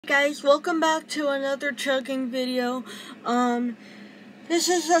Guys, welcome back to another chugging video. This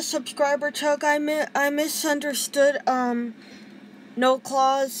is a subscriber chug. I misunderstood, no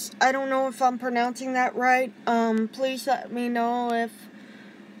clause. I don't know if I'm pronouncing that right. Please let me know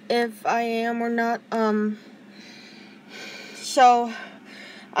if I am or not. So,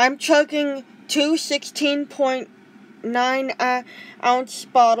 I'm chugging two 16.9 ounce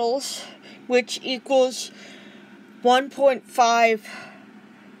bottles, which equals 1.5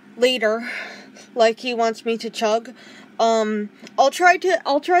 liter, like he wants me to chug. I'll try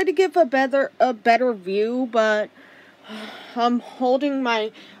to give a better view, but I'm holding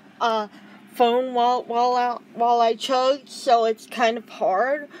my phone while I chug, so it's kind of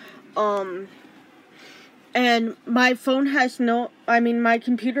hard. And my phone has my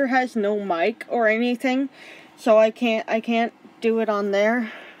computer has no mic or anything, so I can't do it on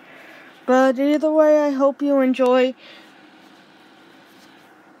there. But either way, I hope you enjoy.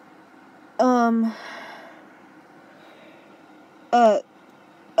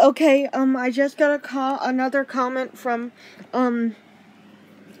 Okay, I just got another comment from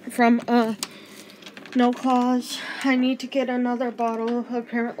No Clause. I need to get another bottle,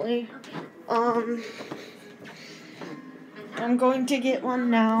 apparently. I'm going to get one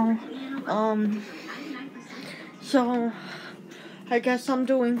now. So, I guess I'm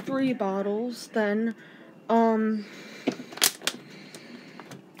doing 3 bottles, then.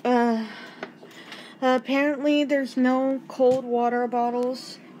 Apparently there's no cold water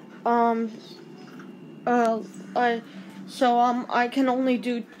bottles. I can only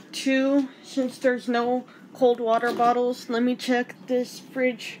do 2 since there's no cold water bottles. Let me check this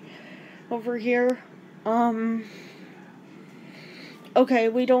fridge over here. Okay,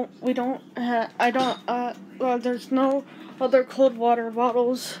 there's no other cold water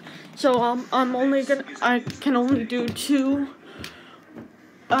bottles. So I can only do 2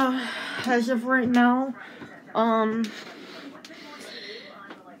 as of right now.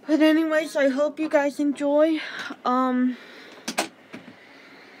 But anyways, I hope you guys enjoy. And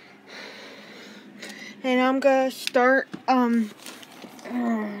I'm gonna start,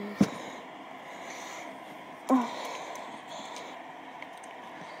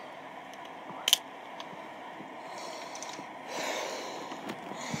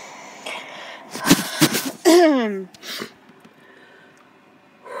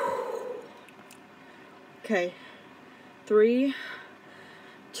 okay, 3,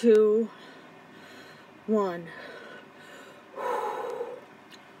 2, 1.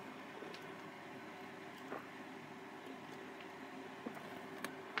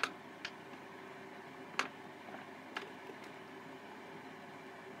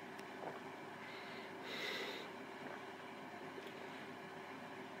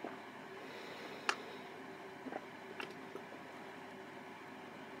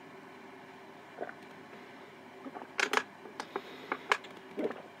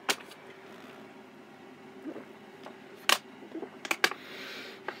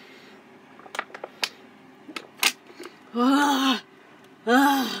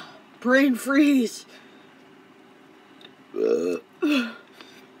 Brain freeze.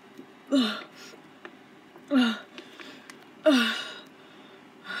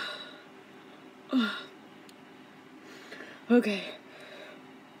 Okay.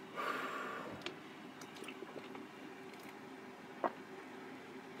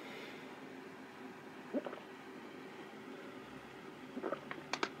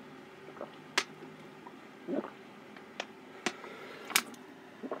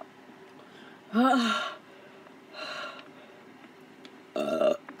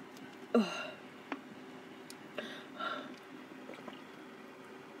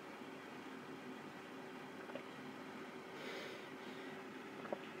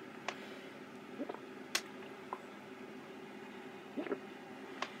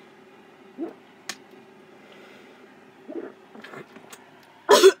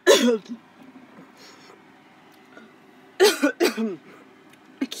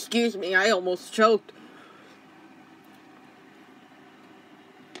 Excuse me, I almost choked.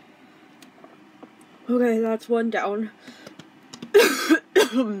 Okay, that's one down.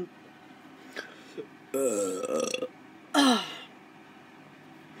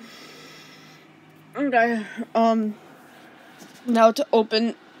 Okay, now to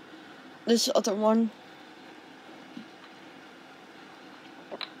open this other one.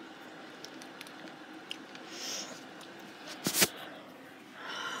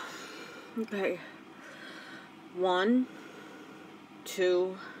 Okay. 1,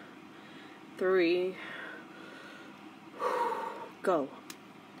 2, 3. Go.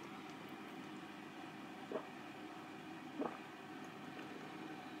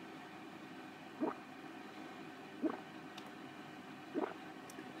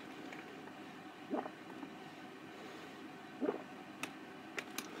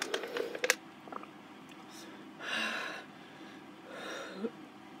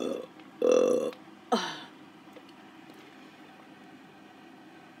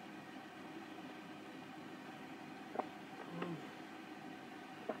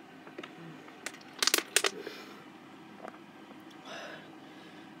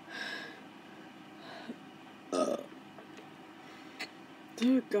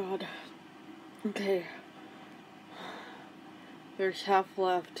 Oh God. Okay. There's half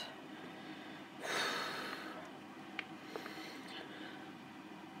left.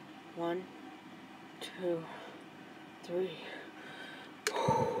 One, two, three.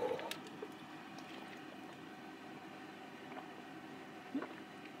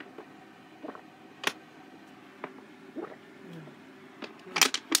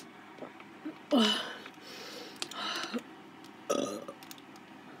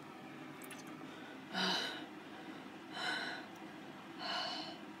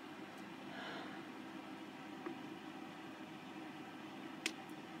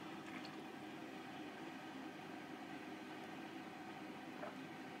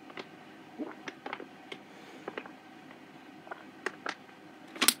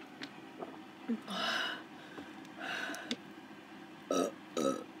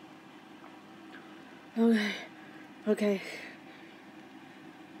 Okay.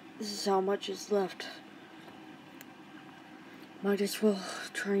 This is how much is left. Might as well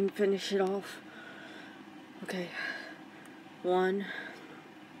try and finish it off. Okay. 1,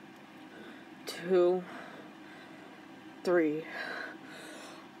 2, 3.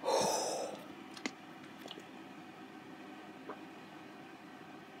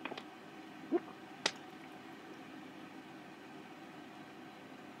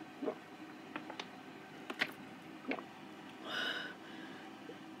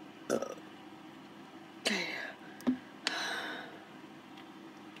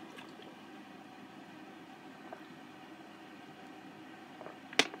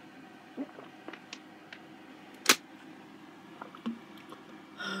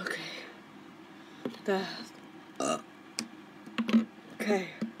 Okay. Okay.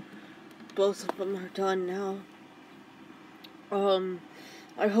 Both of them are done now.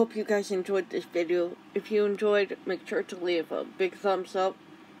 I hope you guys enjoyed this video. If you enjoyed, make sure to leave a big thumbs up.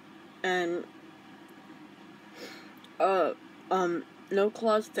 And, No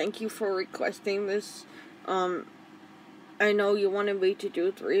Claus, thank you for requesting this. I know you wanted me to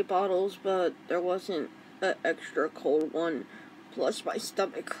do 3 bottles, but there wasn't an extra cold one. Plus, my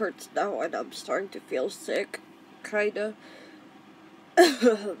stomach hurts now, and I'm starting to feel sick. Kinda.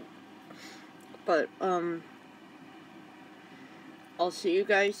 But, I'll see you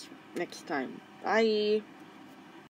guys next time. Bye!